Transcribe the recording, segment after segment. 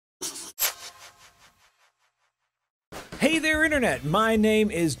Hey there, Internet! My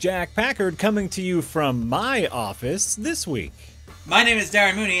name is Jack Packard, coming to you from my office this week. My name is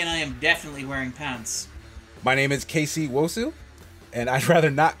Darren Mooney, and I am definitely wearing pants. My name is KC Wosu, and I'd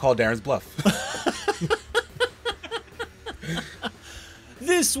rather not call Darren's bluff.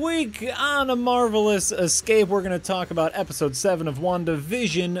 This week on A Marvelous Escape, we're going to talk about Episode 7 of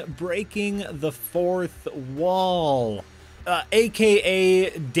WandaVision, Breaking the Fourth Wall. AKA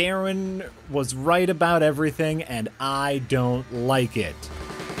Darren was right about everything, and I don't like it.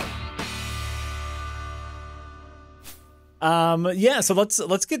 So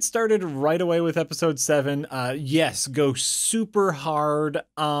let's get started right away with episode 7. Yes, go super hard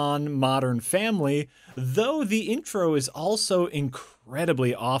on Modern Family, though the intro is also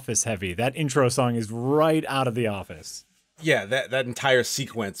incredibly Office heavy. That intro song is right out of The Office. Yeah, that entire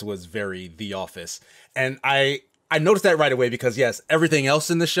sequence was very The Office. And I noticed that right away because, yes, everything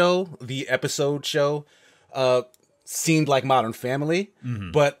else in the show, the episode show, seemed like Modern Family.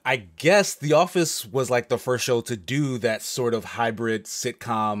 Mm-hmm. But I guess The Office was like the first show to do that sort of hybrid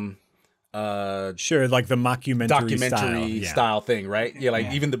sitcom. Sure, like the documentary style thing, right?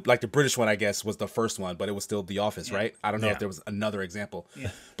 Yeah, even the British one, I guess, was the first one, but it was still The Office, right? I don't know if there was another example.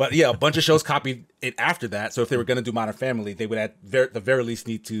 Yeah. But yeah, a bunch of shows copied it after that. So if they were going to do Modern Family, they would at the very least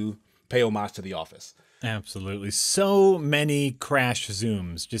need to pay homage to The Office. Absolutely. So many crash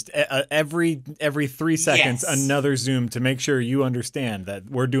zooms. Just every 3 seconds, another zoom to make sure you understand that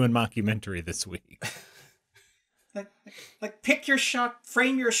we're doing mockumentary this week. Like pick your shot,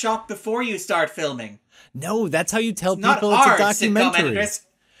 frame your shot before you start filming. No, that's how you tell it's people it's a documentary.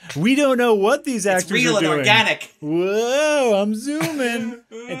 We don't know what these actors are doing. It's real and organic. Whoa, I'm zooming.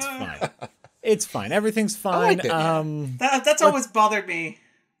 It's fine. It's fine. Everything's fine. That's always bothered me.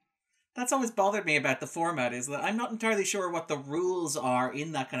 That's always bothered me about the format, is that I'm not entirely sure what the rules are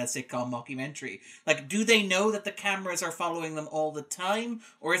in that kind of sitcom mockumentary. Like, do they know that the cameras are following them all the time?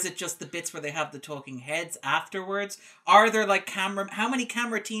 Or is it just the bits where they have the talking heads afterwards? Are there, how many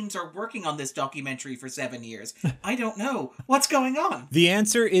camera teams are working on this documentary for 7 years? I don't know. What's going on? The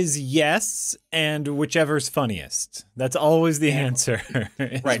answer is yes, and whichever's funniest. That's always the answer.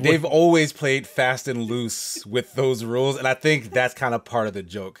 Right, they've always played fast and loose with those rules, and I think that's kind of part of the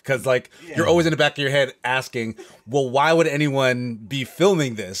joke. Because, you're always in the back of your head asking, well, why would anyone be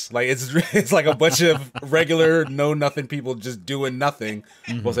filming this? Like, it's like a bunch of regular know-nothing people just doing nothing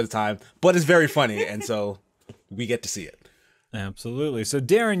most of the time. But it's very funny, and so we get to see it. Absolutely. So,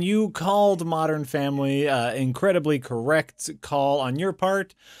 Darren, you called Modern Family. Incredibly correct call on your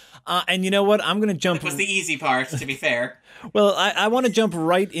part. And you know what? I'm going to jump... That was the easy part, to be fair. Well, I want to jump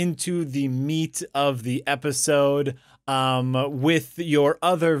right into the meat of the episode. With your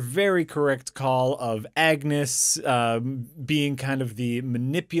other very correct call of Agnes being kind of the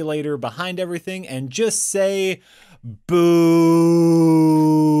manipulator behind everything, and just say, boo.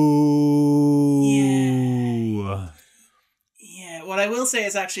 Yeah, what I will say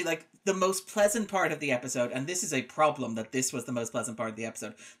is actually, the most pleasant part of the episode, and this is a problem that this was the most pleasant part of the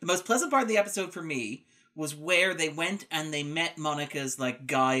episode. The most pleasant part of the episode for me was where they went and they met Monica's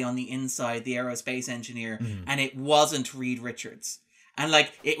guy on the inside, the aerospace engineer, and it wasn't Reed Richards. And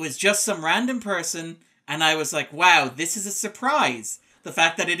it was just some random person, and I was like, wow, this is a surprise. The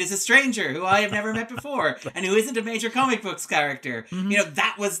fact that it is a stranger who I have never met before and who isn't a major comic books character. Mm-hmm.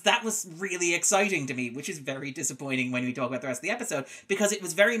 That was really exciting to me, which is very disappointing when we talk about the rest of the episode, because it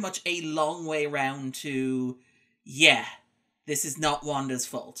was very much a long way round to, this is not Wanda's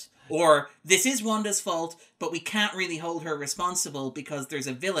fault. Or, this is Wanda's fault, but we can't really hold her responsible because there's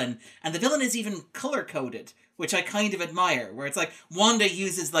a villain. And the villain is even color-coded, which I kind of admire. Where it's Wanda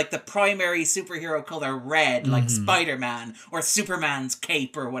uses, the primary superhero color red, like Spider-Man, or Superman's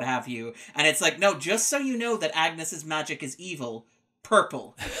cape, or what have you. And it's no, just so you know that Agnes's magic is evil,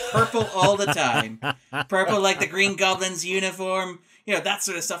 purple. Purple all the time. Purple like the Green Goblin's uniform. That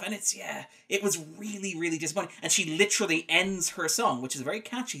sort of stuff. And it was really, really disappointing. And she literally ends her song, which is a very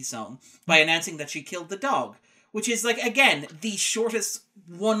catchy song, by announcing that she killed the dog. Which is, again, the shortest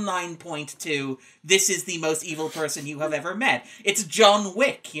one-line point to, this is the most evil person you have ever met. It's John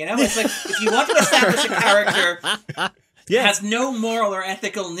Wick, It's if you want to establish a character that has no moral or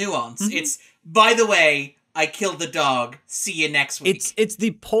ethical nuance, it's, by the way, I killed the dog. See you next week. It's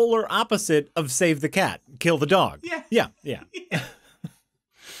the polar opposite of Save the Cat. Kill the dog. Yeah.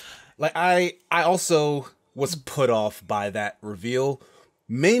 I also was put off by that reveal,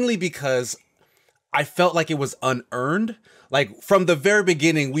 mainly because I felt like it was unearned. From the very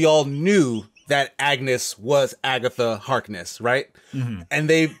beginning, we all knew that Agnes was Agatha Harkness, right? Mm-hmm. And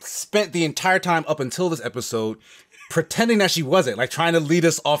they spent the entire time up until this episode pretending that she wasn't, trying to lead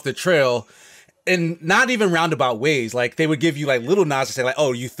us off the trail. in not even roundabout ways. Like, they would give you like little nods to say like,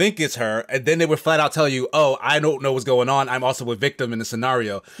 oh, you think it's her, and then they would flat out tell you, oh, I don't know what's going on, I'm also a victim in the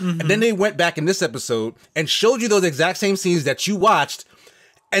scenario. And then they went back in this episode and showed you those exact same scenes that you watched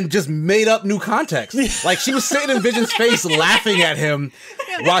and just made up new context. Like, she was sitting in Vision's face laughing at him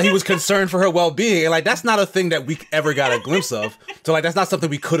while he was concerned for her well-being. And like, that's not a thing that we ever got a glimpse of. So like, that's not something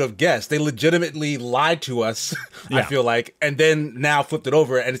we could have guessed. They legitimately lied to us, I feel like, and then now flipped it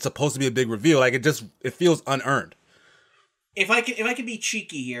over, and it's supposed to be a big reveal. Like, it feels unearned. If I could be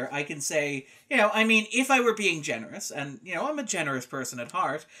cheeky here, I can say, I mean, if I were being generous, and, I'm a generous person at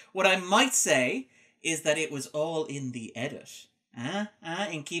heart, what I might say is that it was all in the edit.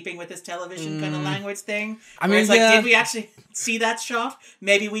 In keeping with this television kind of language thing. I mean, it's like, did we actually see that shot?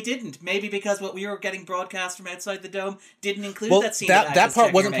 Maybe we didn't. Maybe because what we were getting broadcast from outside the dome didn't include that scene. That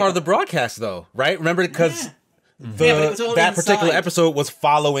part wasn't part of the broadcast, though, right? Remember, because that particular episode was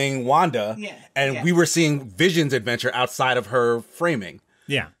following Wanda, and we were seeing Vision's adventure outside of her framing.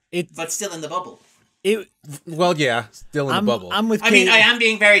 Yeah, but still in the bubble. Still in the bubble. I mean, I am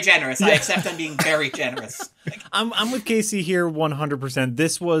being very generous. I accept I'm being very generous. I'm with Casey here 100%.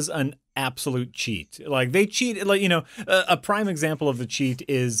 This was an absolute cheat. Like, they cheat. Like, a prime example of the cheat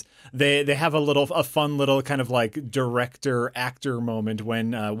is they have a fun little kind of like director actor moment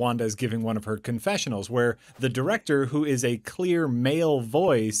when Wanda is giving one of her confessionals, where the director, who is a clear male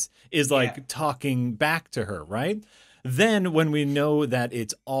voice, is like talking back to her, right? Then when we know that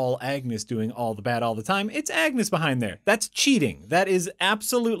it's all Agnes doing all the bad all the time, it's Agnes behind there. That's cheating. That is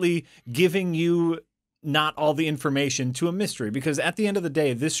absolutely giving you not all the information to a mystery, because at the end of the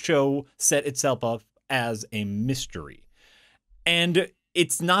day, this show set itself up as a mystery. And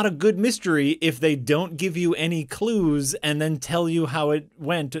it's not a good mystery if they don't give you any clues and then tell you how it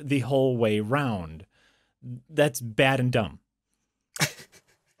went the whole way round. That's bad and dumb.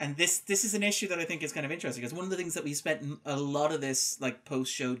 And this is an issue that I think is kind of interesting, because one of the things that we spent a lot of this like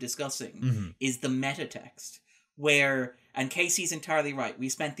post-show discussing is the meta text, where, and Casey's entirely right, we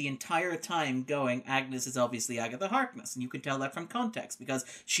spent the entire time going, Agnes is obviously Agatha Harkness, and you can tell that from context, because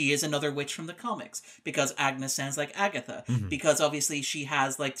she is another witch from the comics, because Agnes sounds like Agatha, because obviously she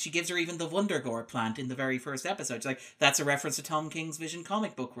has, like, she gives her even the Wundergore plant in the very first episode. She's like, that's a reference to Tom King's Vision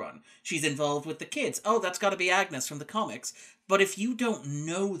comic book run. She's involved with the kids. Oh, that's got to be Agnes from the comics. But if you don't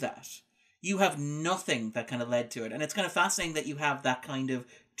know that, you have nothing that kind of led to it. And it's kind of fascinating that you have that kind of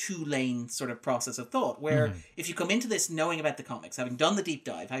two-lane sort of process of thought, where if you come into this knowing about the comics, having done the deep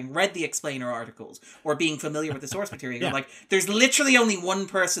dive, having read the explainer articles, or being familiar with the source material, you're like, there's literally only one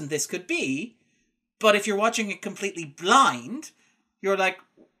person this could be. But if you're watching it completely blind, you're like,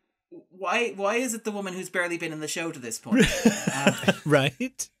 why is it the woman who's barely been in the show to this point?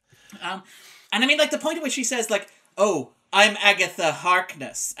 Right. And I mean, like, the point at which she says, like, oh, I'm Agatha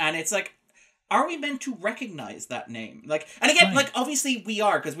Harkness, and it's like, are we meant to recognize that name? Like, and again, like, obviously we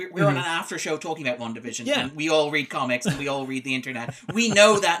are, because we're on an after show talking about WandaVision, and we all read comics, and we all read the internet. We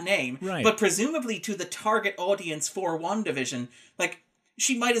know that name. Right. But presumably to the target audience for WandaVision, like,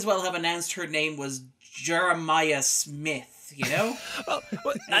 she might as well have announced her name was Jeremiah Smith.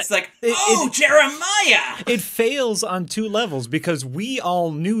 It's like, Jeremiah! It fails on two levels, because we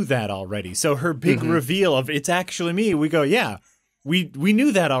all knew that already. So her big reveal of, it's actually me, we go, yeah, we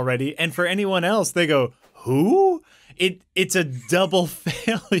knew that already. And for anyone else, they go, who? It's a double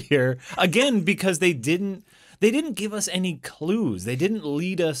failure. Again, because they didn't give us any clues. They didn't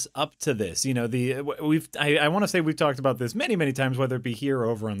lead us up to this. I want to say we've talked about this many, many times, whether it be here or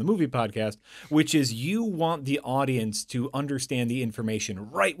over on the movie podcast, which is you want the audience to understand the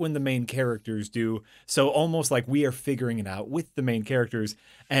information right when the main characters do. So almost like we are figuring it out with the main characters.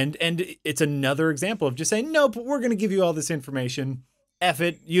 And it's another example of just saying, nope, we're going to give you all this information. F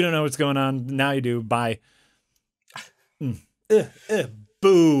it. You don't know what's going on. Now you do. Bye.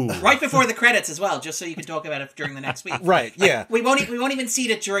 Boo. Right before the credits as well, just so you can talk about it during the next week. Right, yeah. Like, we won't even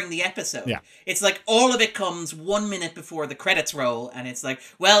see it during the episode. Yeah. It's like all of it comes 1 minute before the credits roll, and it's like,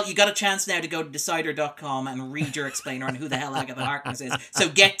 well, you got a chance now to go to Decider.com and read your explainer on who the hell Agatha Harkness is. So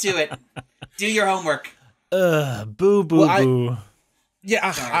get to it. Do your homework. Boo, boo. I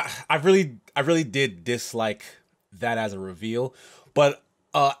really did dislike that as a reveal, but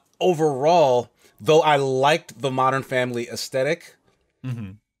overall, though I liked the Modern Family aesthetic,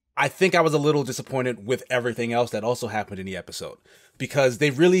 I think I was a little disappointed with everything else that also happened in the episode, because they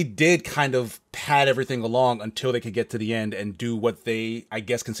really did kind of pad everything along until they could get to the end and do what they, I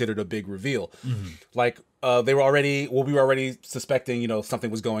guess, considered a big reveal. Like, we were already suspecting, something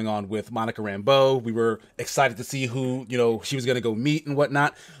was going on with Monica Rambeau. We were excited to see who, she was going to go meet and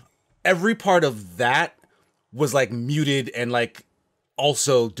whatnot. Every part of that was like muted and like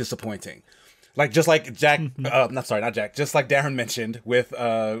also disappointing. Like just like Jack, not sorry, not Jack. Just like Darren mentioned with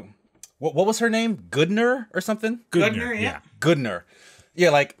what was her name? Goodner or something? Goodner, yeah. Goodner. Yeah,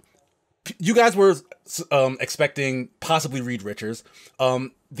 like you guys were expecting possibly Reed Richards.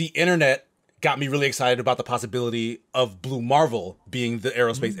 The internet got me really excited about the possibility of Blue Marvel being the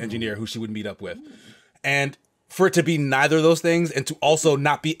aerospace engineer who she would meet up with. And for it to be neither of those things and to also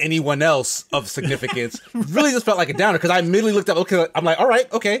not be anyone else of significance really just felt like a downer, because I immediately looked up, okay, I'm like, all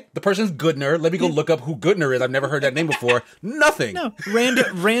right, okay, the person's Goodner. Let me go look up who Goodner is. I've never heard that name before. Nothing. No,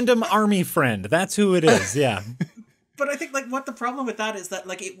 random army friend. That's who it is, yeah. But I think, like, what the problem with that is that,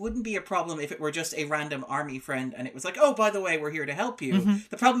 like, it wouldn't be a problem if it were just a random army friend and it was like, oh, by the way, we're here to help you.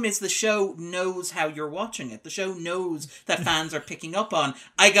 The problem is the show knows how you're watching it. The show knows that fans are picking up on,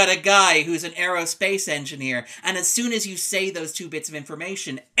 I got a guy who's an aerospace engineer, and as soon as you say those two bits of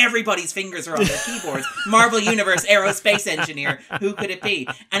information, everybody's fingers are on their keyboards. Marvel Universe aerospace engineer, who could it be?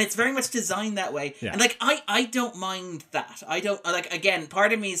 And it's very much designed that way. Yeah. And, like, I don't mind that. I don't, like, again,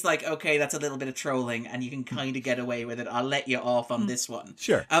 part of me is like, okay, that's a little bit of trolling and you can kind of get away with it. I'll let you off on this one.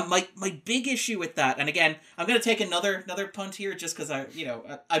 Sure. My big issue with that, and again, I'm going to take another punt here, just because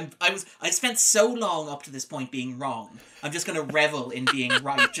I spent so long up to this point being wrong. I'm just going to revel in being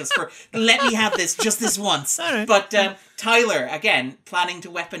right, just for let me have this once. All right. But Tyler, again, planning to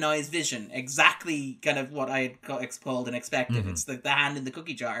weaponize Vision, exactly kind of what I had called and expected. It's the hand in the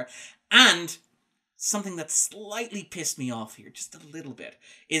cookie jar, and something that slightly pissed me off here, just a little bit,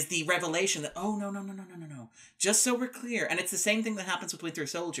 is the revelation that, oh, no. Just so we're clear, and it's the same thing that happens with Winter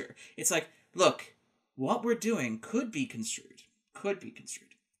Soldier. It's like, look, what we're doing could be construed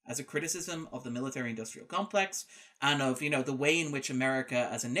as a criticism of the military-industrial complex and of, the way in which America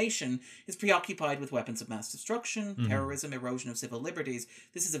as a nation is preoccupied with weapons of mass destruction, terrorism, erosion of civil liberties.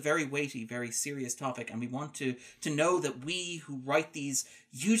 This is a very weighty, very serious topic, and we want to know that we who write these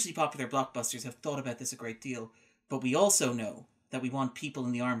hugely popular blockbusters have thought about this a great deal. But we also know that we want people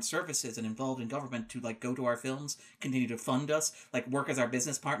in the armed services and involved in government to, like, go to our films, continue to fund us, like, work as our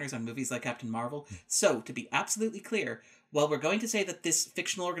business partners on movies like Captain Marvel. So, to be absolutely clear, while we're going to say that this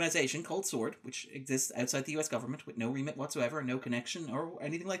fictional organization called SWORD, which exists outside the US government with no remit whatsoever, no connection or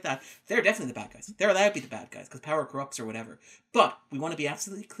anything like that, they're definitely the bad guys. They're allowed to be the bad guys because power corrupts or whatever. But we want to be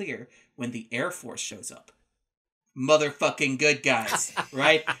absolutely clear when the Air Force shows up. Motherfucking good guys,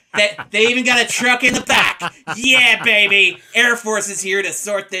 right? They even got a truck in the back. Yeah, baby. Air Force is here to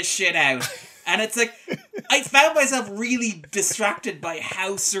sort this shit out. And it's like, I found myself really distracted by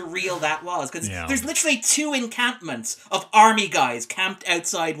how surreal that was. Because there's literally 2 encampments of army guys camped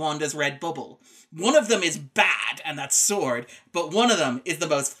outside Wanda's red bubble. One of them is bad, and that's SWORD, but one of them is the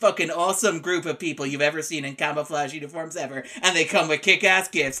most fucking awesome group of people you've ever seen in camouflage uniforms ever, and they come with kick-ass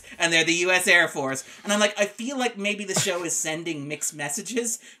gifts, and they're the US Air Force. And I'm like, I feel like maybe the show is sending mixed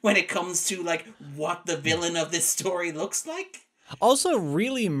messages when it comes to, like, what the villain of this story looks like. Also,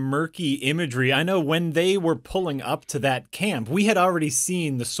 really murky imagery. I know when they were pulling up to that camp, we had already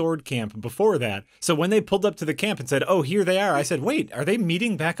seen the SWORD camp before that. So when they pulled up to the camp and said, oh, here they are, I said, wait, are they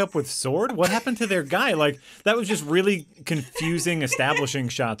meeting back up with SWORD? What happened to their guy? Like, that was just really confusing establishing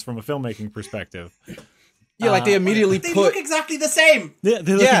shots from a filmmaking perspective. Yeah, like they immediately they look exactly the same. Yeah,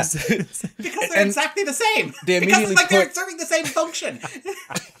 they look because they're exactly the same. They immediately they're serving the same function.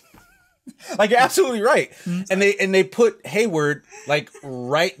 Like, you're absolutely right. And they put Hayward, like,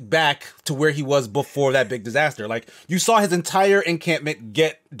 right back to where he was before that big disaster. Like, you saw his entire encampment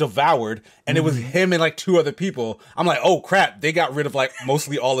get devoured, and it was him and, like, 2 other people. I'm like, oh, crap, they got rid of, like,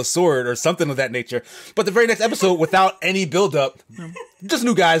 mostly all the SWORD or something of that nature. But the very next episode, without any buildup, just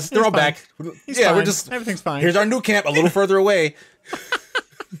new guys. They're all back. He's fine. We're just... Everything's fine. Here's our new camp a little further away.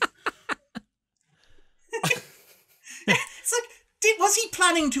 Was he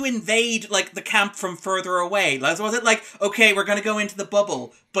planning to invade, like, the camp from further away? Was it like, okay, we're going to go into the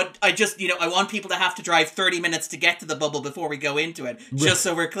bubble, but I just, I want people to have to drive 30 minutes to get to the bubble before we go into it, just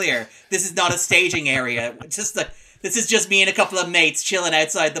so we're clear. This is not a staging area. This is just me and a couple of mates chilling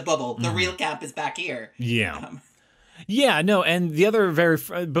outside the bubble. The real camp is back here. Yeah. Yeah, no, and the other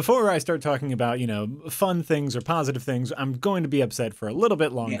before I start talking about, fun things or positive things, I'm going to be upset for a little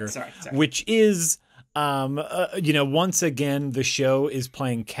bit longer, sorry. Which is... once again, the show is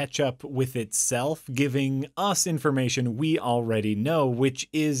playing catch up with itself, giving us information we already know, which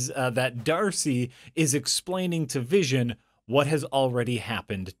is that Darcy is explaining to Vision what has already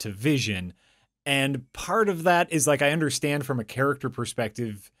happened to Vision. And part of that is, like, I understand from a character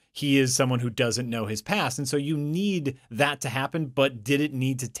perspective, he is someone who doesn't know his past. And so you need that to happen, but did it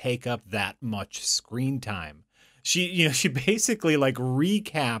need to take up that much screen time? She basically, like,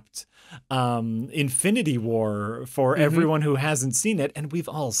 recapped Infinity War for everyone who hasn't seen it, and we've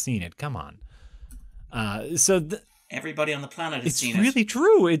all seen it. Come on. Everybody on the planet has seen it. It's really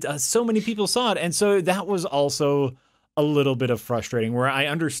true. So many people saw it. And so that was also a little bit of frustrating, where I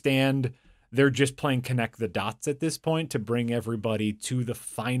understand they're just playing connect the dots at this point to bring everybody to the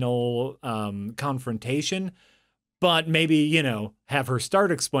final confrontation. But maybe, have her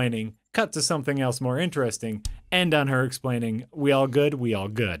start explaining, cut to something else more interesting, end on her explaining, we all good, we all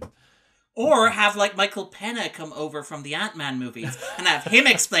good. Or have, like, Michael Pena come over from the Ant-Man movies and have him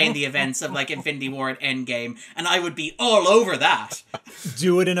explain the events of, like, Infinity War and Endgame, and I would be all over that.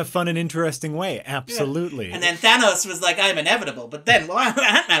 Do it in a fun and interesting way. Absolutely. Yeah. And then Thanos was like, I'm inevitable. But then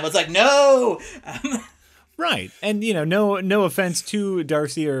Ant-Man was like, no! Right. And, no offense to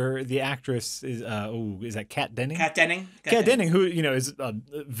Darcy or the actress. Is that Kat Denning? Kat Denning. Kat Denning, who, is a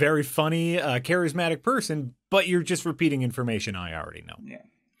very funny, charismatic person, but you're just repeating information I already know. Yeah.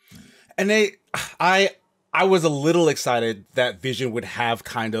 And I was a little excited that Vision would have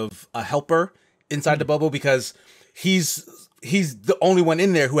kind of a helper inside the bubble, because he's the only one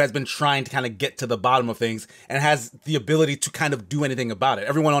in there who has been trying to kind of get to the bottom of things and has the ability to kind of do anything about it.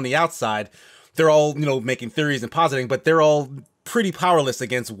 Everyone on the outside, they're all, making theories and positing, but they're all pretty powerless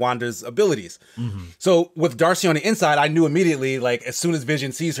against Wanda's abilities. Mm-hmm. So with Darcy on the inside, I knew immediately, like, as soon as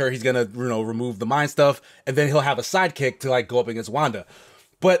Vision sees her, he's going to, remove the mind stuff, and then he'll have a sidekick to, like, go up against Wanda.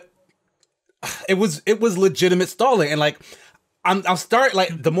 But it was legitimate stalling, and like I'll start,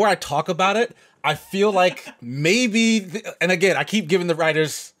 like, the more I talk about it, I feel like maybe, and again, I keep giving the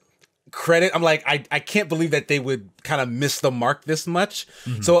writers credit. I'm like, I can't believe that they would kind of miss the mark this much.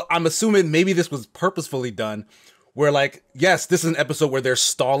 Mm-hmm. So I'm assuming maybe this was purposefully done, where, like, yes, this is an episode where they're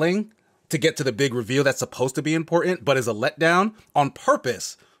stalling to get to the big reveal that's supposed to be important, but is a letdown on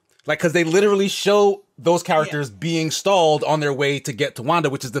purpose. Like, because they literally show those characters being stalled on their way to get to Wanda,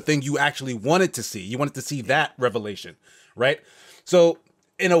 which is the thing you actually wanted to see. You wanted to see that revelation, right? So,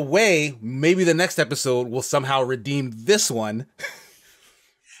 in a way, maybe the next episode will somehow redeem this one.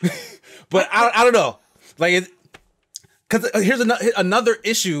 But I don't know. Like, because here's another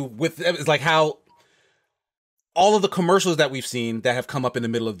issue with it, is like how all of the commercials that we've seen that have come up in the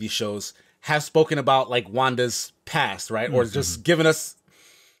middle of these shows have spoken about, like, Wanda's past, right? Mm-hmm. Or just given us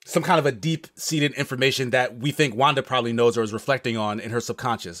some kind of a deep-seated information that we think Wanda probably knows or is reflecting on in her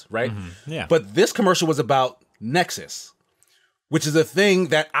subconscious, right? Mm-hmm. Yeah. But this commercial was about Nexus, which is a thing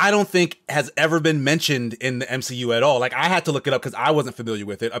that I don't think has ever been mentioned in the MCU at all. Like, I had to look it up because I wasn't familiar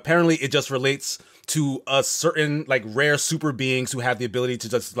with it. Apparently, it just relates to a certain, like, rare super beings who have the ability to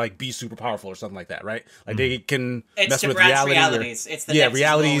just, like, be super powerful or something like that, right? Like, they can mess with realities. It's the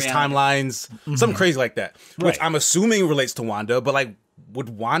realities, timelines, something crazy like that, which I'm assuming relates to Wanda, but, like, would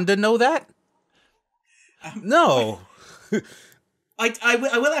Wanda know that? No. I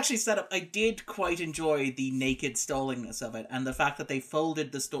will actually set up. I did quite enjoy the naked stallingness of it, and the fact that they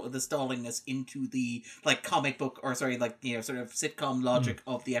folded the stallingness into the, like, comic book, or sorry, like, sort of sitcom logic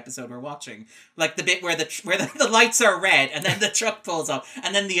of the episode we're watching. Like the bit where the lights are red, and then the truck pulls up,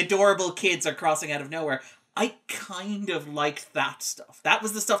 and then the adorable kids are crossing out of nowhere. I kind of liked that stuff. That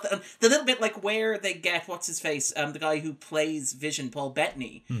was the stuff that, the little bit like where they get, what's his face, the guy who plays Vision, Paul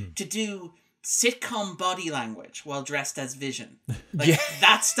Bettany, to do sitcom body language while dressed as Vision. Like,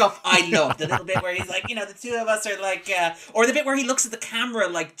 that stuff I loved. The little bit where he's like, the two of us are like, or the bit where he looks at the camera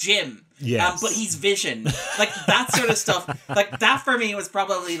like Jim. Yes. But he's Vision. Like, that sort of stuff. Like, that for me was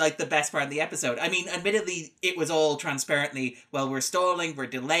probably, like, the best part of the episode. I mean, admittedly, it was all transparently, well, we're stalling, we're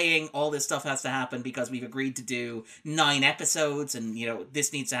delaying, all this stuff has to happen because we've agreed to do 9 episodes, and,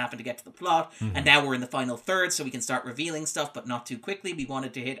 this needs to happen to get to the plot, and now we're in the final third, so we can start revealing stuff, but not too quickly. We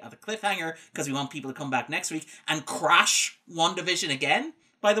wanted to hit at a cliffhanger, because we want people to come back next week and crash WandaVision again,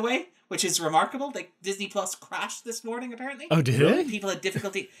 by the way, which is remarkable. Like, Disney Plus crashed this morning, apparently. Oh, did it? People had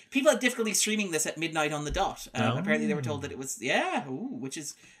difficulty streaming this at midnight on the dot. Apparently they were told that it was, which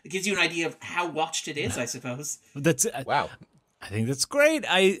is, it gives you an idea of how watched it is, I suppose. That's wow. I think that's great.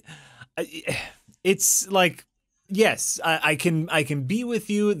 It's like, yes, I can be with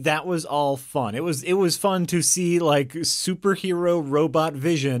you. That was all fun. It was fun to see, like, superhero robot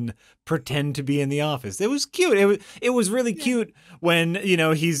Vision pretend to be in the office. It was cute. It was really cute when,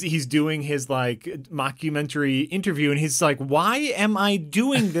 he's doing his, like, mockumentary interview, and he's like, why am I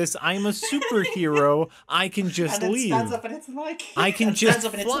doing this? I'm a superhero. I can just and leave. Stands up and it's the mic. I can just stands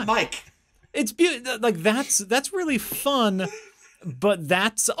up and it's the mic. It's beautiful. Like, that's really fun. But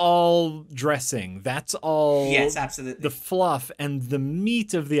that's all dressing. That's all. Yes, absolutely. The fluff, and the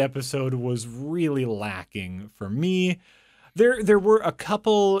meat of the episode was really lacking for me. There were a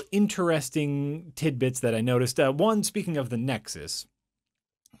couple interesting tidbits that I noticed. One, speaking of the Nexus,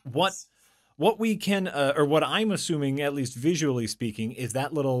 what we can, or what I'm assuming, at least visually speaking, is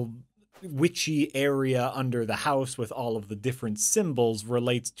that little witchy area under the house with all of the different symbols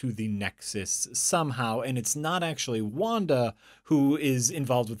relates to the Nexus somehow, and it's not actually Wanda who is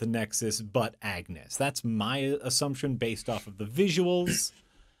involved with the Nexus, but Agnes. That's my assumption based off of the visuals.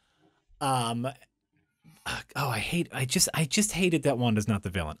 I just hated that Wanda's not the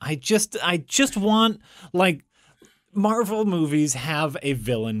villain. I just want, like, Marvel movies have a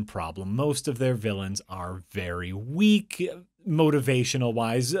villain problem. Most of their villains are very weak, motivational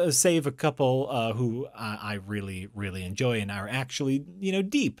wise, save a couple who I really, really enjoy and are actually,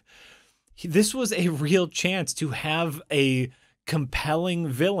 deep. This was a real chance to have a compelling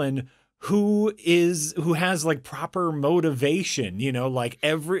villain who has like proper motivation, like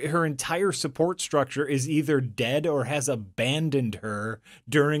her entire support structure is either dead or has abandoned her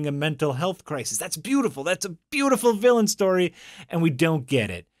during a mental health crisis. That's beautiful. That's a beautiful villain story, and we don't get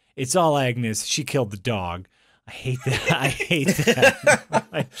it. It's all Agnes. She killed the dog. I hate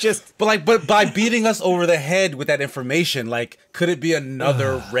that. But by beating us over the head with that information, like, could it be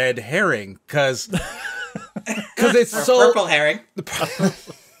another red herring? Because it's or so purple herring.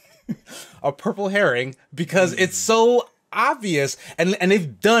 A purple herring, because it's so obvious, and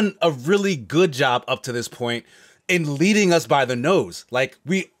they've done a really good job up to this point in leading us by the nose. Like,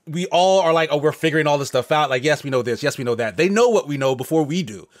 we all are like, oh, we're figuring all this stuff out. Like, yes, we know this. Yes, we know that. They know what we know before we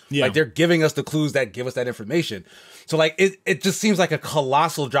do. Yeah. Like, they're giving us the clues that give us that information. So, like, it just seems like a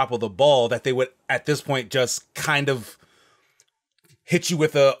colossal drop of the ball that they would, at this point, just kind of hit you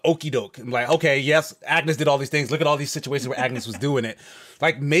with a okie doke. And like, okay, yes, Agnes did all these things. Look at all these situations where Agnes was doing it.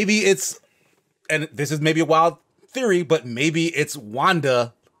 Like, maybe it's, and this is maybe a wild theory, but maybe it's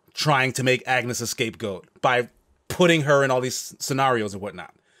Wanda trying to make Agnes a scapegoat by putting her in all these scenarios and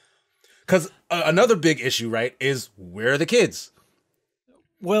whatnot. Because another big issue, right, is where are the kids?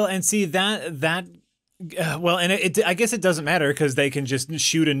 Well, and see I guess it doesn't matter because they can just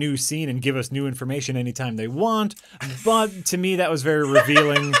shoot a new scene and give us new information anytime they want. But to me, that was very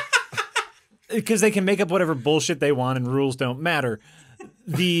revealing because they can make up whatever bullshit they want and rules don't matter.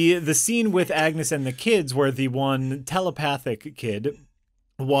 The scene with Agnes and the kids where the one telepathic kid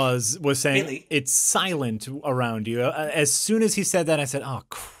was saying, really? It's silent around you. As soon as he said that, I said, oh,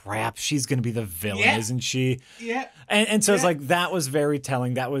 crap, she's going to be the villain, isn't she? Yeah. And so it's like, that was very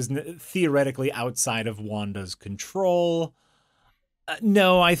telling. That was theoretically outside of Wanda's control.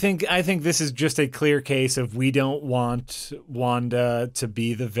 No, I think this is just a clear case of we don't want Wanda to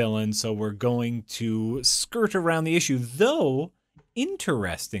be the villain, so we're going to skirt around the issue. Though,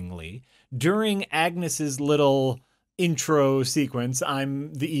 interestingly, during Agnes's little intro sequence,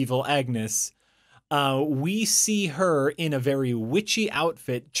 I'm the evil Agnes, we see her in a very witchy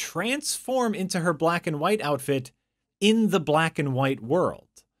outfit transform into her black and white outfit in the black and white world.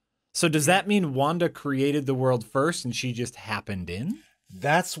 So does that mean Wanda created the world first and she just happened in?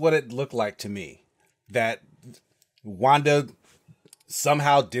 That's what it looked like to me. That Wanda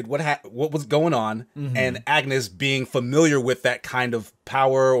somehow did what was going on, and Agnes, being familiar with that kind of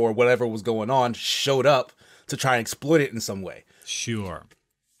power or whatever was going on, showed up to try and exploit it in some way. Sure.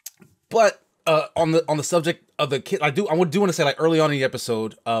 But on the subject of the kid, I do want to say, like, early on in the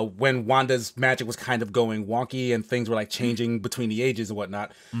episode, when Wanda's magic was kind of going wonky and things were like changing between the ages and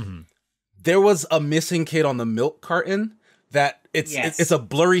whatnot, there was a missing kid on the milk carton that it's a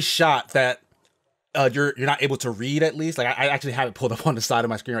blurry shot that you're not able to read, at least. Like, I actually have it pulled up on the side of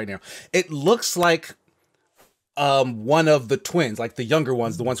my screen right now. It looks like one of the twins, like the younger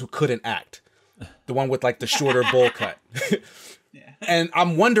ones, the ones who couldn't act. The one with like the shorter bowl cut. And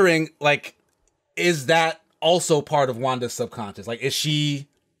I'm wondering, like, is that also part of Wanda's subconscious? Like, is she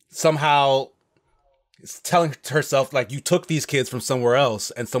somehow telling herself, like, you took these kids from somewhere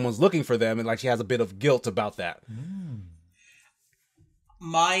else and someone's looking for them, and like she has a bit of guilt about that?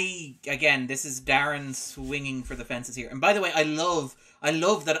 Again, this is Darren swinging for the fences here. And by the way, I love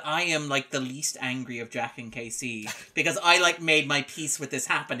that I am like the least angry of Jack and KC because I like made my peace with this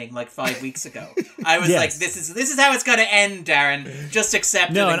happening like 5 weeks ago. I was like, this is how it's gonna end, Darren. Just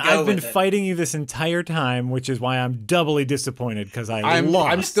accept it and go I've been with it. fighting you this entire time, which is why I'm doubly disappointed because I'm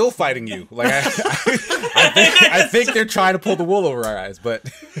lost. I'm still fighting you. Like, I think they're trying to pull the wool over our eyes, but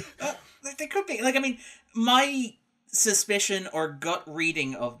they could be. Like, I mean, my suspicion or gut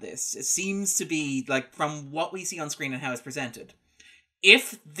reading of this seems to be, like, from what we see on screen and how it's presented,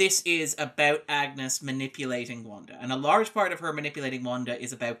 if this is about Agnes manipulating Wanda, and a large part of her manipulating Wanda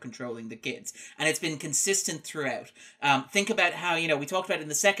is about controlling the kids, and it's been consistent throughout. Think about how, we talked about in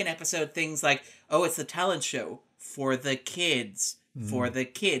the second episode things like, oh, it's the talent show for the kids. for the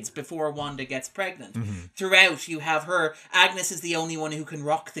kids before Wanda gets pregnant. Throughout, you have her. Agnes is the only one who can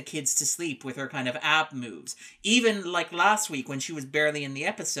rock the kids to sleep with her kind of ab moves. Even like last week when she was barely in the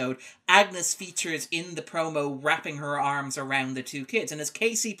episode, Agnes features in the promo wrapping her arms around the two kids. And as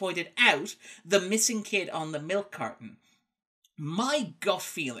Casey pointed out, the missing kid on the milk carton. My gut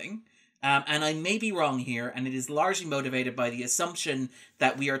feeling, and I may be wrong here, and it is largely motivated by the assumption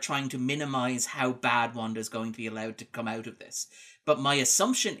that we are trying to minimize how bad Wanda is going to be allowed to come out of this. But my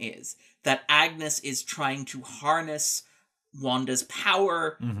assumption is that Agnes is trying to harness Wanda's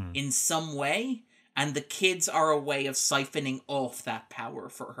power in some way, and the kids are a way of siphoning off that power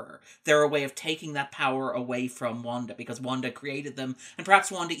for her. They're a way of taking that power away from Wanda, because Wanda created them, and perhaps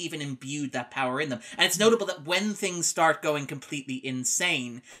Wanda even imbued that power in them. And it's notable that when things start going completely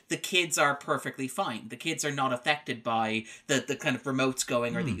insane, the kids are perfectly fine. The kids are not affected by the kind of remotes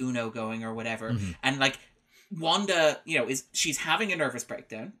going or the Uno going or whatever. And like, Wanda, she's having a nervous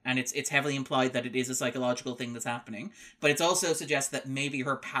breakdown, and it's heavily implied that it is a psychological thing that's happening, but it also suggests that maybe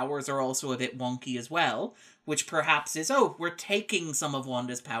her powers are also a bit wonky as well, which perhaps is, we're taking some of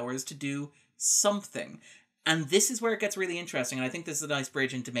Wanda's powers to do something. And this is where it gets really interesting, and I think this is a nice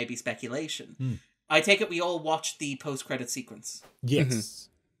bridge into maybe speculation. I take it we all watched the post-credit sequence. Yes.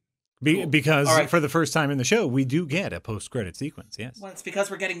 Because for the first time in the show, we do get a post-credit sequence, yes. Well, it's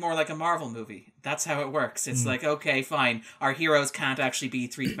because we're getting more like a Marvel movie. That's how it works. It's like, okay, fine. Our heroes can't actually be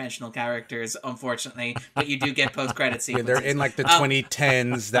three-dimensional characters, unfortunately, but you do get post-credit sequences. They're in like the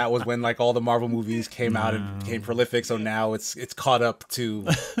 2010s. That was when like all the Marvel movies came out and became prolific. So now it's caught up to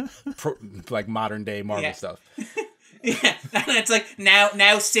like modern day Marvel stuff. Yeah, and it's like, now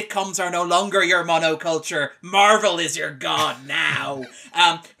sitcoms are no longer your monoculture. Marvel is your god now.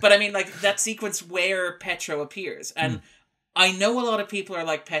 But I mean, like, that sequence where Petro appears, and I know a lot of people are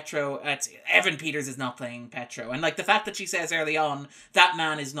like, Evan Peters is not playing Petro. And like the fact that she says early on, that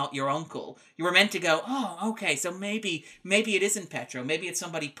man is not your uncle. You were meant to go, okay, so maybe it isn't Petro. Maybe it's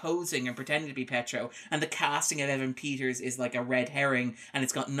somebody posing and pretending to be Petro. And the casting of Evan Peters is like a red herring, and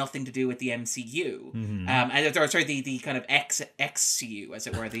it's got nothing to do with the MCU. The kind of XCU, as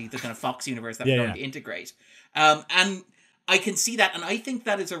it were, the kind of Fox universe that we're going to integrate. And I can see that, and I think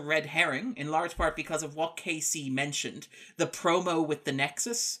that is a red herring, in large part because of what KC mentioned. The promo with the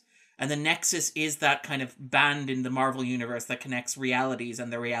Nexus, and the Nexus is that kind of band in the Marvel universe that connects realities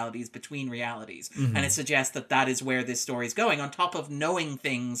and the realities between realities. And it suggests that is where this story is going, on top of knowing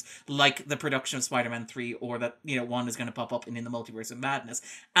things like the production of Spider-Man 3, or that, Wanda's going to pop up in the Multiverse of Madness.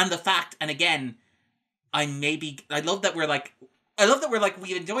 And the fact, and again, I love that we're like,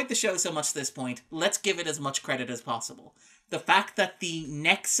 we've enjoyed the show so much at this point, let's give it as much credit as possible. The fact that the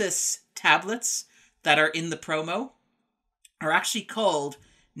Nexus tablets that are in the promo are actually called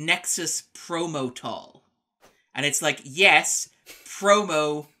Nexus Promotol. And it's like, yes,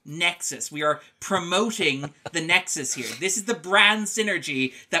 promo Nexus. We are promoting the Nexus here. This is the brand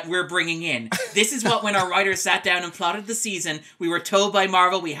synergy that we're bringing in. This is what, when our writers sat down and plotted the season, we were told by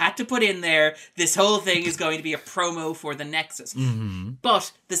Marvel we had to put in there. This whole thing is going to be a promo for the Nexus.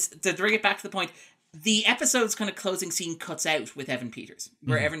 But to bring it back to the point, the episode's kind of closing scene cuts out with Evan Peters,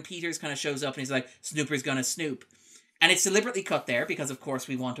 where Evan Peters kind of shows up and he's like, Snooper's gonna snoop. And it's deliberately cut there because, of course,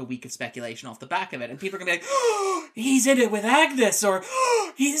 we want a week of speculation off the back of it. And people are going to be like, he's in it with Agnes, or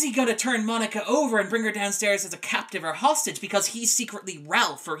is he going to turn Monica over and bring her downstairs as a captive or hostage because he's secretly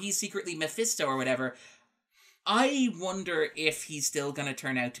Ralph, or he's secretly Mephisto, or whatever. I wonder if he's still going to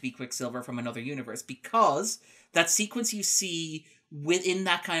turn out to be Quicksilver from another universe, because that sequence you see within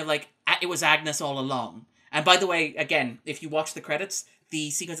that kind of like, it was Agnes all along. And by the way, again, if you watch the credits, the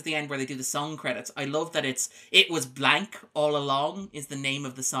sequence at the end where they do the song credits, I love that it was blank all along is the name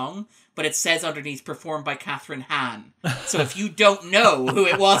of the song, but it says underneath performed by Catherine Hahn. So if you don't know who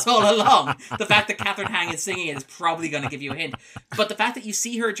it was all along, the fact that Catherine Hahn is singing it is probably going to give you a hint. But the fact that you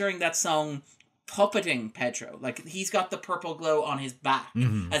see her during that song puppeting Pedro, like he's got the purple glow on his back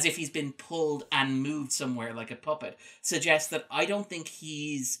as if he's been pulled and moved somewhere like a puppet, suggests that I don't think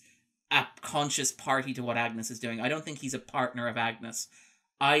he's a conscious party to what Agnes is doing. I don't think he's a partner of Agnes.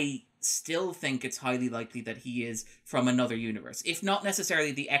 I still think it's highly likely that he is from another universe. If not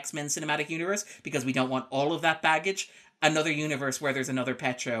necessarily the X-Men cinematic universe, because we don't want all of that baggage, another universe where there's another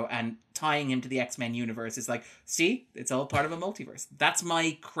Petro, and tying him to the X-Men universe is like, see, it's all part of a multiverse. That's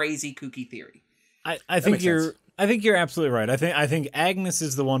my crazy kooky theory. I think I think you're absolutely right. I think Agnes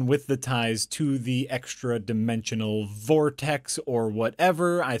is the one with the ties to the extra dimensional vortex or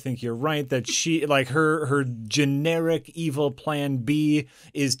whatever. I think you're right that she, like, her generic evil plan B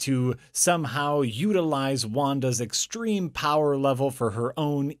is to somehow utilize Wanda's extreme power level for her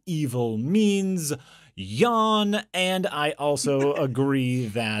own evil means. Yawn. And I also agree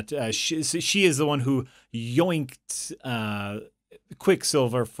that she is the one who yoinked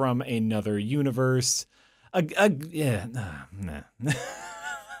Quicksilver from another universe. Yeah, nah.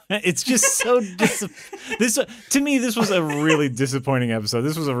 It's just so this to me. This was a really disappointing episode.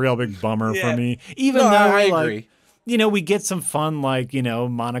 This was a real big bummer for me. Even though I agree. We get some fun, like,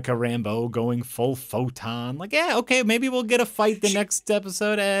 Monica Rambeau going full photon. Like, yeah, okay, maybe we'll get a fight the next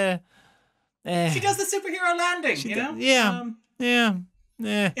episode. She does the superhero landing, Yeah.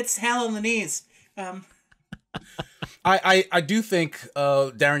 It's hell on the knees. I do think,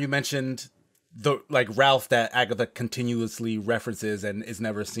 Darren, you mentioned Ralph that Agatha continuously references and is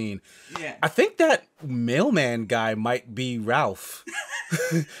never seen. Yeah. I think that mailman guy might be Ralph.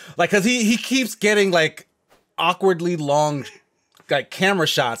 Cause he keeps getting awkwardly long camera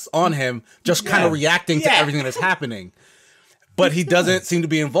shots on him, just kind of reacting to everything that's happening. But he doesn't seem to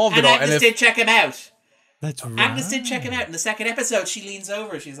be involved at all. Agnes did check him out. That's right. Agnes did check him out. In the second episode, she leans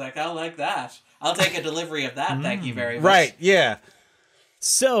over. She's like, "I'll like that. I'll take a delivery of that. Thank you very much." Right, yeah.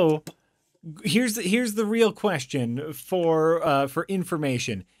 So here's the real question for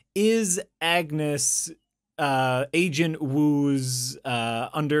information. Is Agnes Agent Wu's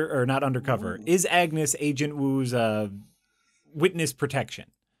not undercover? Ooh. Is Agnes Agent Wu's witness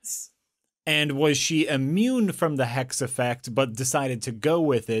protection? And was she immune from the hex effect but decided to go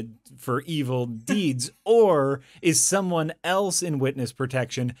with it for evil deeds? Or is someone else in witness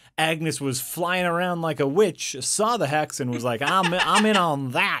protection? Agnes was flying around like a witch, saw the hex, and was like, I'm in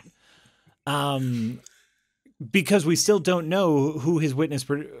on that. Because we still don't know who his witness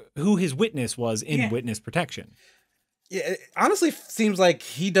was in witness protection. Yeah, it honestly seems like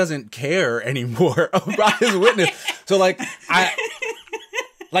he doesn't care anymore about his witness. So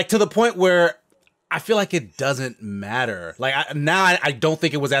to the point where I feel like it doesn't matter. I don't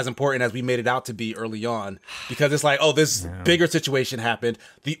think it was as important as we made it out to be early on, because it's this bigger situation happened.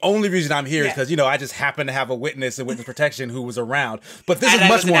 The only reason I'm here is because, I just happen to have a witness in witness protection who was around. But this is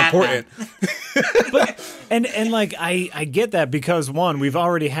much more important. I get that because, one, we've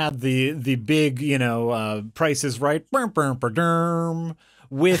already had the big, Price is Right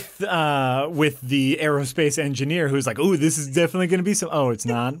with the aerospace engineer who's like, "Oh, this is definitely going to be some." Oh, it's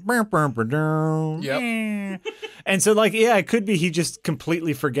not. Yep. And so, it could be he just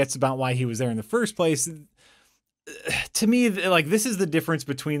completely forgets about why he was there in the first place. To me, this is the difference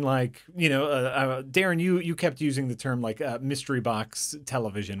between Darren, you kept using the term mystery box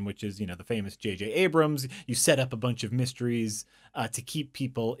television, which is the famous J.J. Abrams. You set up a bunch of mysteries to keep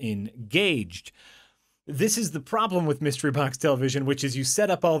people engaged. This is the problem with mystery box television, which is you set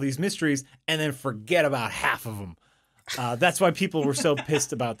up all these mysteries and then forget about half of them. That's why people were so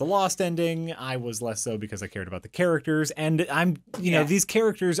pissed about the Lost ending. I was less so because I cared about the characters. And these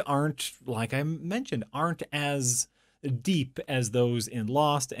characters aren't, like I mentioned, aren't as deep as those in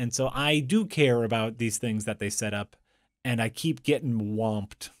Lost. And so I do care about these things that they set up, and I keep getting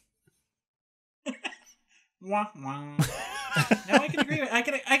whomped. Wah, wah. No, I can agree with I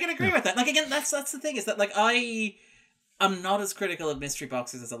can agree with that. Again, that's the thing, is that I'm not as critical of mystery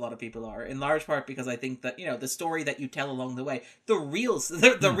boxes as a lot of people are, in large part because I think that, the story that you tell along the way, the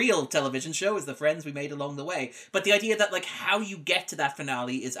real television show is the friends we made along the way. But the idea that how you get to that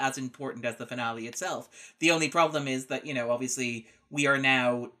finale is as important as the finale itself. The only problem is that, obviously we are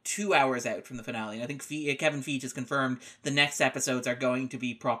now 2 hours out from the finale, and I think Kevin Feige has confirmed the next episodes are going to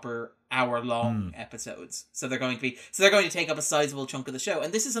be proper hour-long episodes. So they're going to take up a sizable chunk of the show.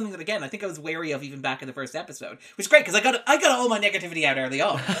 And this is something that, again, I think I was wary of even back in the first episode, which is great because I got all my negativity out early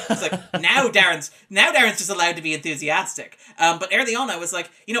on. It's now Darren's just allowed to be enthusiastic. But early on I was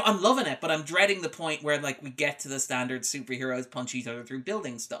I'm loving it, but I'm dreading the point where we get to the standard superheroes punch each other through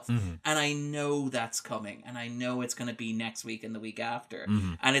building stuff. Mm-hmm. And I know that's coming, and I know it's going to be next week and the week after.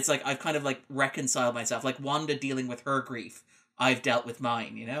 Mm-hmm. And it's I've kind of reconciled myself, Wanda dealing with her grief. I've dealt with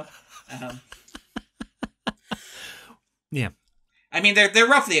mine, Yeah. I mean, they're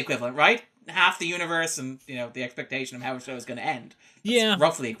roughly equivalent, right? Half the universe and, the expectation of how the show is going to end. That's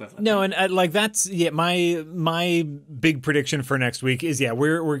roughly equivalent. No, and that's my big prediction for next week is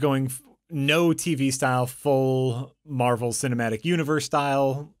we're going no TV style, full Marvel Cinematic Universe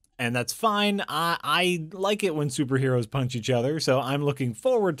style, and that's fine. I like it when superheroes punch each other, so I'm looking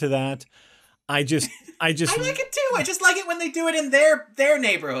forward to that. I like it too. I just like it when they do it in their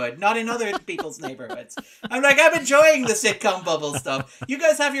neighborhood, not in other people's neighborhoods. I'm enjoying the sitcom bubble stuff. You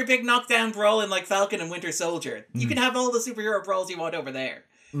guys have your big knockdown brawl in like Falcon and Winter Soldier. You can have all the superhero brawls you want over there.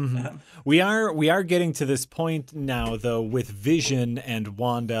 Mm-hmm. We are getting to this point now, though, with Vision and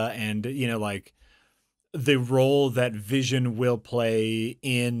Wanda, and like the role that Vision will play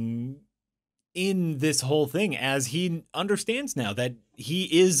in this whole thing, as he understands now that he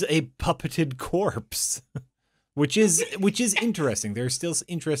is a puppeted corpse, which is interesting. There's still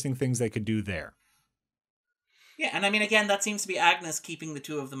interesting things they could do there. Yeah, and again, that seems to be Agnes keeping the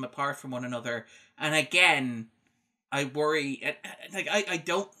two of them apart from one another. And again, I worry, I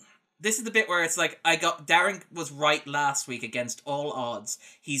don't. This is the bit where it's like, Darren was right last week against all odds.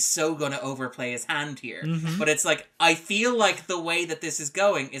 He's so going to overplay his hand here. Mm-hmm. But it's like, I feel like the way that this is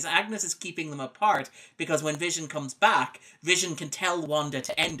going is Agnes is keeping them apart because when Vision comes back, Vision can tell Wanda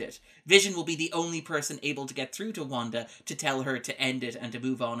to end it. Vision will be the only person able to get through to Wanda to tell her to end it and to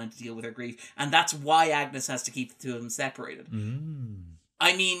move on and to deal with her grief. And that's why Agnes has to keep the two of them separated. Mm.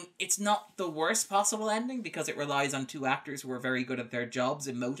 It's not the worst possible ending because it relies on two actors who are very good at their jobs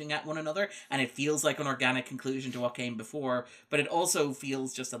emoting at one another, and it feels like an organic conclusion to what came before, but it also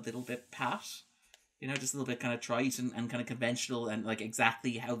feels just a little bit pat. Just a little bit kind of trite and kind of conventional and like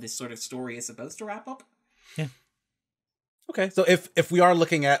exactly how this sort of story is supposed to wrap up. Yeah. Okay, so if we are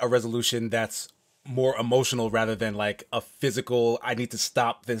looking at a resolution that's more emotional rather than like a physical, I need to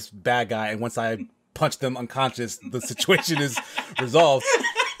stop this bad guy, and once I punch them unconscious, the situation is resolved.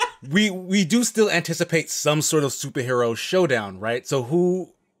 We do still anticipate some sort of superhero showdown, right? So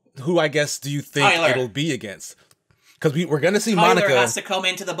who I guess do you think Tyler. It'll be against? Because we're gonna see Tyler Monica has to come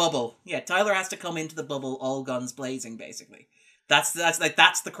into the bubble. Yeah, Tyler has to come into the bubble, all guns blazing, basically. That's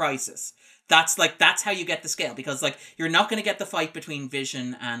the crisis. That's how you get the scale, because like you're not going to get the fight between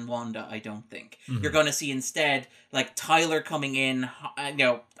Vision and Wanda, I don't think. Mm-hmm. You're going to see instead like Tyler coming in,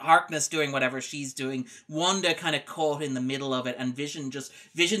 Harkness doing whatever she's doing, Wanda kind of caught in the middle of it, and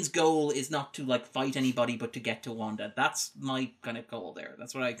Vision's goal is not to like fight anybody but to get to Wanda. That's my kind of goal there.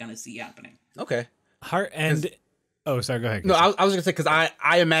 That's what I kind of see happening. Okay. Oh, sorry, go ahead. No, I was going to say, because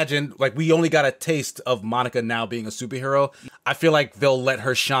I imagine, like, we only got a taste of Monica now being a superhero. I feel like they'll let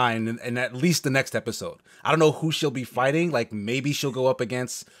her shine in at least the next episode. I don't know who she'll be fighting. Like, maybe she'll go up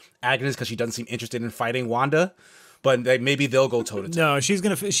against Agnes because she doesn't seem interested in fighting Wanda. But like, maybe they'll go toe-to-toe. No, she's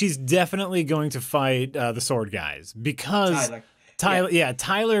definitely going to fight the sword guys, because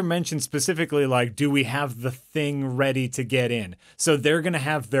Tyler mentioned specifically, like, do we have the thing ready to get in? So they're going to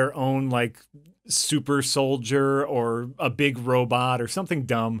have their own, like, super soldier or a big robot or something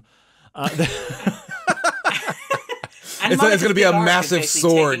dumb. It's going to be a massive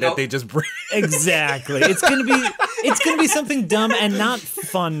sword that they just bring. Exactly. It's going to be something dumb and not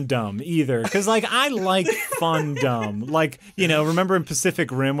fun dumb either. Because like I like fun dumb. Like, remember in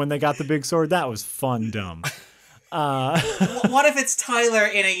Pacific Rim when they got the big sword? That was fun dumb. What if it's Tyler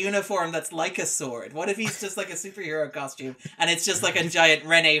in a uniform that's like a sword? What if he's just like a superhero costume and it's just like a giant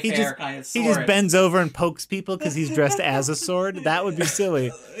Rene Fair kind of sword? He just bends over and pokes people because he's dressed as a sword? That would be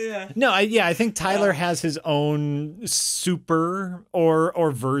silly. Yeah. No, I think Tyler has his own super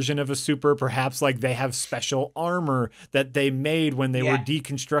or version of a super. Perhaps like they have special armor that they made when they were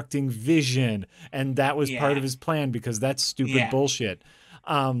deconstructing Vision, and that was part of his plan, because that's stupid bullshit.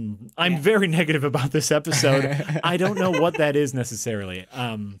 I'm very negative about this episode. I don't know what that is necessarily.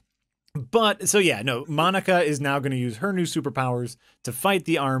 But so Monica is now going to use her new superpowers to fight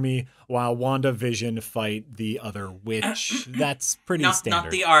the army, while WandaVision fight the other witch. That's pretty standard.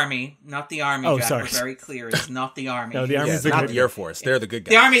 Not the army. Oh, Jack. sorry. We're very clear. It's not the army. No, the army's not the Air Force. They're the good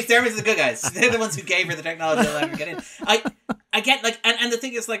guys. The army's the good guys. They're the ones who gave her the technology to let her get in. I get like, and the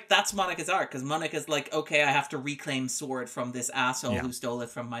thing is like that's Monica's arc, because Monica's like, okay, I have to reclaim sword from this asshole who stole it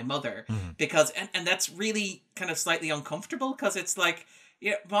from my mother, because and that's really kind of slightly uncomfortable, because it's like,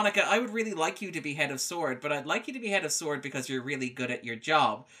 yeah, Monica, I would really like you to be head of sword, but I'd like you to be head of sword because you're really good at your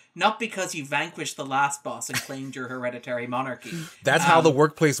job, not because you vanquished the last boss and claimed your hereditary monarchy. That's how the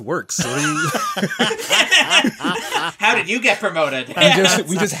workplace works. How did you get promoted?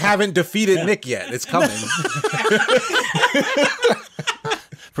 We just haven't defeated Nick yet. It's coming.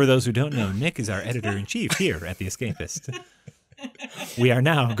 For those who don't know, Nick is our editor-in-chief here at The Escapist. We are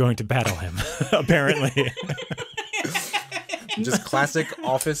now going to battle him, apparently. Just classic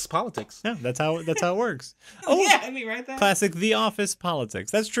office politics. Yeah, that's how it works. Oh yeah, I mean, right there. Classic The Office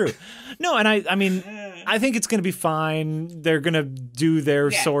politics. That's true. No, and I mean, I think it's gonna be fine. They're gonna do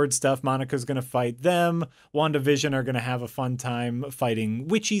their sword stuff. Monica's gonna fight them. WandaVision are gonna have a fun time fighting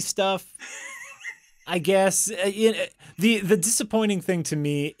witchy stuff. I guess the disappointing thing to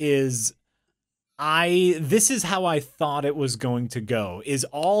me is This is how I thought it was going to go. Is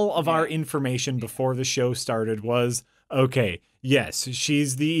all of our information before the show started was, okay, yes,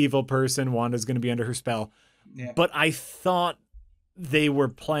 she's the evil person. Wanda's going to be under her spell. Yeah. But I thought they were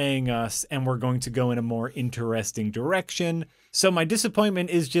playing us and we're going to go in a more interesting direction. So my disappointment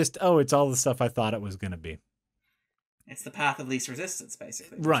is just, it's all the stuff I thought it was going to be. It's the path of least resistance,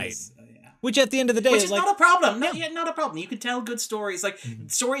 basically. Right. Which at the end of the day... Which is not a problem. Not a problem. You can tell good stories. Like,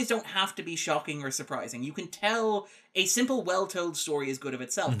 stories don't have to be shocking or surprising. You can tell a simple, well-told story is good of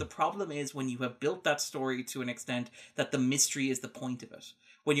itself. The problem is when you have built that story to an extent that the mystery is the point of it.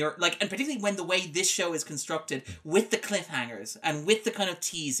 When you're, like, and particularly when the way this show is constructed, with the cliffhangers, and with the kind of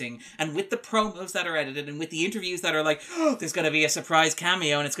teasing, and with the promos that are edited, and with the interviews that are like, there's going to be a surprise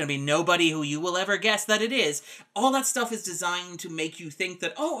cameo, and it's going to be nobody who you will ever guess that it is. All that stuff is designed to make you think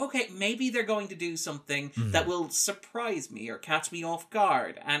that, okay, maybe they're going to do something that will surprise me, or catch me off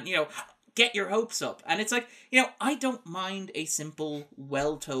guard, and, get your hopes up. And it's like, I don't mind a simple,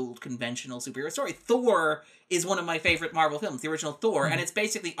 well-told, conventional superhero story. Thor is one of my favorite Marvel films, the original Thor, and it's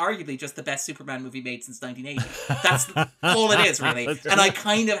basically arguably just the best Superman movie made since 1980. That's all it is, really. And I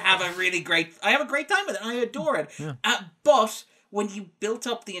kind of have a great time with it, and I adore it. Yeah. But when you built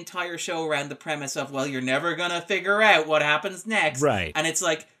up the entire show around the premise of, well, you're never gonna figure out what happens next, right? And it's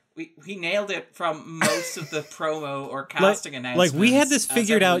like, we nailed it from most of the promo or casting announcements. Like, we had this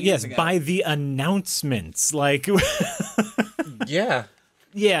figured out, ago. by the announcements. Like, yeah.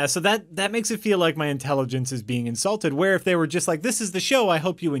 Yeah, so that makes it feel like my intelligence is being insulted, where if they were just like, this is the show, I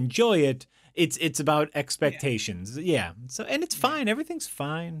hope you enjoy it, it's about expectations. Yeah. So, and it's fine. Everything's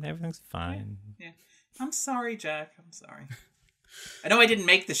fine. Everything's fine. Yeah. I'm sorry, Jack. I'm sorry. I know I didn't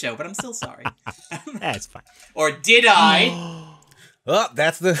make the show, but I'm still sorry. That's fine. Or did I? Oh,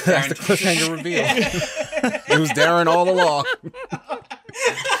 that's the cliffhanger reveal. It was Darren all along.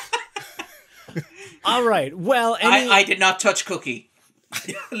 All right. Well, I did not touch Cookie.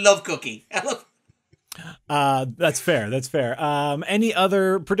 Love Cookie. That's fair. That's fair. Any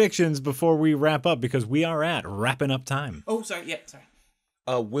other predictions before we wrap up? Because we are at wrapping up time. Oh, sorry. Yeah, sorry.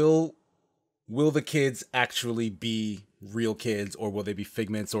 Will the kids actually be real kids, or will they be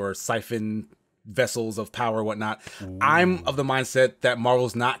figments or siphon vessels of power or whatnot? Ooh. I'm of the mindset that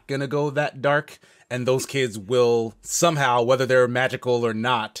Marvel's not gonna go that dark, and those kids will somehow, whether they're magical or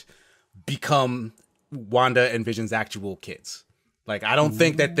not, become Wanda and Vision's actual kids. Like, I don't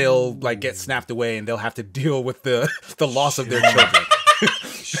think that they'll get snapped away and they'll have to deal with the loss of their children.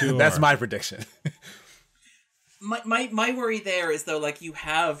 Sure. That's my prediction. My worry there is, though, you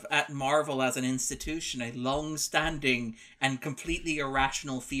have at Marvel as an institution a long-standing and completely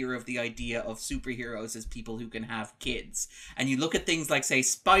irrational fear of the idea of superheroes as people who can have kids. And you look at things like, say,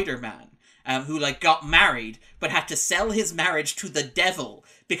 Spider-Man, who got married but had to sell his marriage to the devil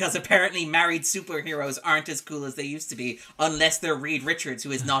because apparently married superheroes aren't as cool as they used to be unless they're Reed Richards,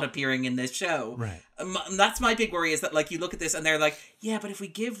 who is not appearing in this show. Right. That's my big worry, is that you look at this and they're like, yeah, but if we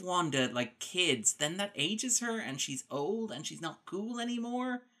give Wanda kids, then that ages her and she's old and she's not cool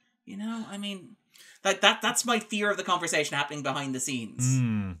anymore. I mean, that's my fear of the conversation happening behind the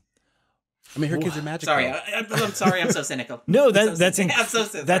scenes. I mean, her kids are magical. Sorry, I'm sorry. I'm so cynical. No, that's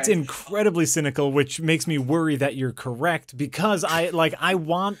right. incredibly cynical, which makes me worry that you're correct, because I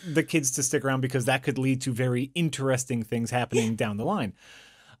want the kids to stick around because that could lead to very interesting things happening down the line.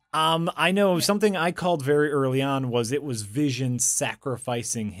 I know something I called very early on was Vision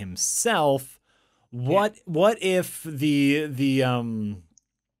sacrificing himself. What if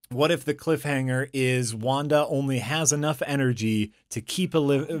what if the cliffhanger is Wanda only has enough energy to keep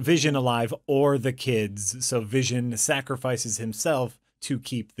Vision alive or the kids, so Vision sacrifices himself to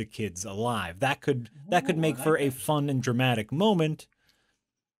keep the kids alive? That could make for a fun and dramatic moment.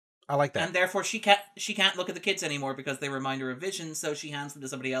 I like that. And therefore she can't look at the kids anymore because they remind her of Vision, so she hands them to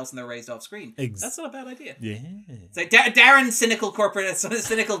somebody else and they're raised off screen. That's not a bad idea. Yeah. So Darren,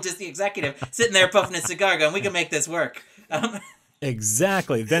 cynical Disney executive, sitting there puffing his cigar going, we can make this work.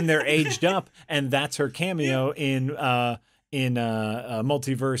 Exactly. Then they're aged up, and that's her cameo in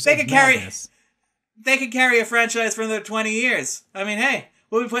Multiverse of Madness. They could carry a franchise for another 20 years. I mean, hey,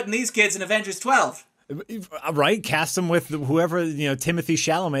 we'll be putting these kids in Avengers 12. Right, cast them with whoever, Timothy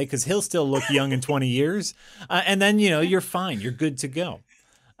Chalamet, because he'll still look young in 20 years, and then you're fine, you're good to go.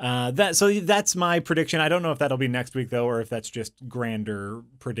 So that's my prediction. I don't know if that'll be next week though, or if that's just grander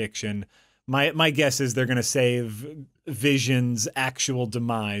prediction. My guess is they're going to save Vision's actual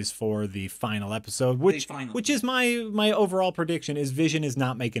demise for the final episode, which is my overall prediction is Vision is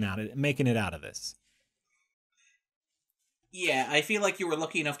not making it out of this. Yeah, I feel like you were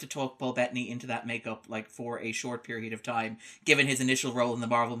lucky enough to talk Paul Bettany into that makeup like for a short period of time, given his initial role in the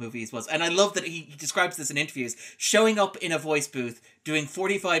Marvel movies was. And I love that he describes this in interviews, showing up in a voice booth, doing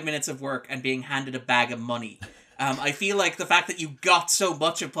 45 minutes of work and being handed a bag of money. I feel like the fact that you got so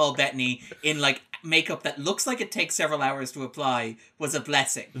much of Paul Bettany in like makeup that looks like it takes several hours to apply was a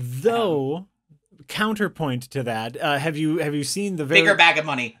blessing. Though, counterpoint to that, have you seen the bigger bag of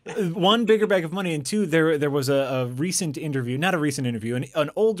money? One, bigger bag of money, and two, there was a recent interview, not a recent interview,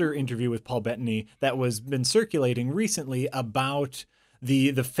 an older interview with Paul Bettany that was been circulating recently about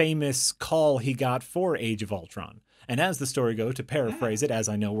the famous call he got for Age of Ultron. And as the story goes, to paraphrase it, as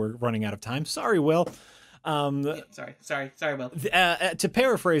I know we're running out of time, sorry, Will. Sorry, Will. To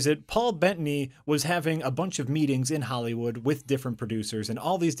paraphrase it, Paul Bettany was having a bunch of meetings in Hollywood with different producers, and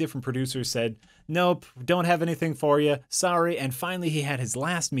all these different producers said, nope, don't have anything for you, sorry. And finally he had his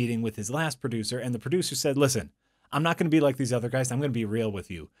last meeting with his last producer, and the producer said, listen, I'm not going to be like these other guys. I'm going to be real with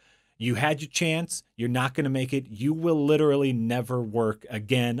you. You had your chance. You're not going to make it. You will literally never work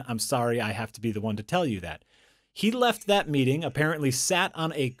again. I'm sorry. I have to be the one to tell you that. He left that meeting, apparently sat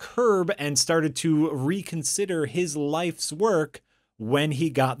on a curb and started to reconsider his life's work when he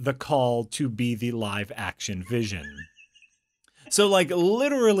got the call to be the live action Vision. So like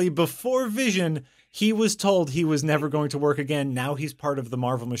literally before Vision, he was told he was never going to work again. Now he's part of the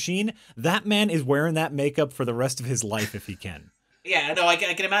Marvel machine. That man is wearing that makeup for the rest of his life if he can. Yeah, no, I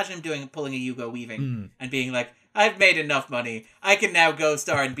can imagine him pulling a Hugo Weaving and being like, I've made enough money. I can now go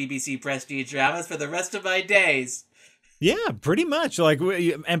star in BBC prestige dramas for the rest of my days. Yeah, pretty much. Like,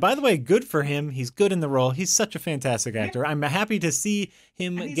 and by the way, good for him. He's good in the role. He's such a fantastic actor. I'm happy to see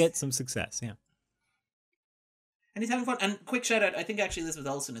him get some success. Yeah. And he's having fun. And quick shout out, I think actually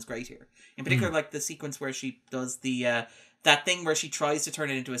Elizabeth Olsen is great here. In particular, like the sequence where she does the that thing where she tries to turn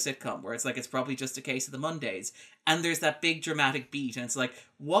it into a sitcom, where it's like it's probably just a case of the Mondays. And there's that big dramatic beat, and it's like,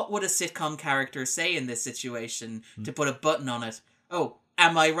 what would a sitcom character say in this situation to put a button on it? Oh,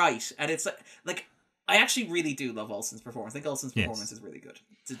 am I right? And it's like I actually really do love Olsen's performance. I think Olsen's performance is really good.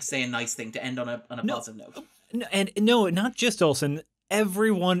 To say a nice thing, to end on a positive note. And no, not just Olsen.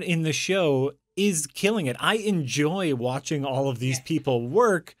 Everyone in the show is killing it. I enjoy watching all of these people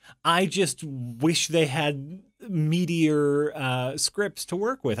work. I just wish they had meatier scripts to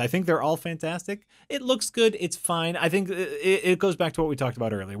work with. I think they're all fantastic. It looks good. It's fine. I think it goes back to what we talked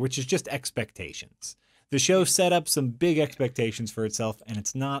about earlier, which is just expectations. The show set up some big expectations for itself, and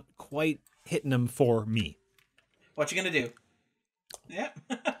it's not quite hitting them for me. What you gonna do? Yeah.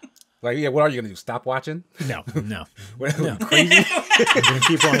 Like, yeah, what are you gonna do? Stop watching? No. Crazy. I'm gonna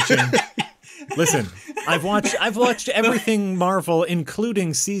keep watching. Listen, I've watched everything Marvel,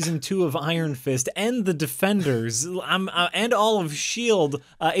 including season 2 of Iron Fist and The Defenders, and all of S.H.I.E.L.D.,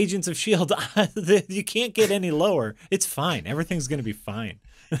 Agents of S.H.I.E.L.D. You can't get any lower. It's fine. Everything's gonna be fine.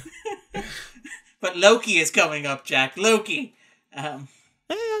 But Loki is coming up, Jack. Loki.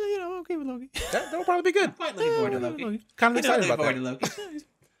 Okay with Loki. That'll probably be good. I'm quite looking forward to Loki. Kind of excited about Looking that. forward to Loki.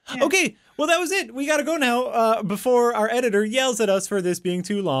 Yeah. Okay, well, that was it. We got to go now before our editor yells at us for this being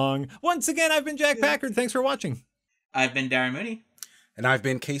too long. Once again, I've been Jack Packard. Thanks for watching. I've been Darren Mooney. And I've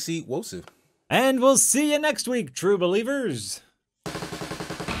been KC Wosu. And we'll see you next week, true believers.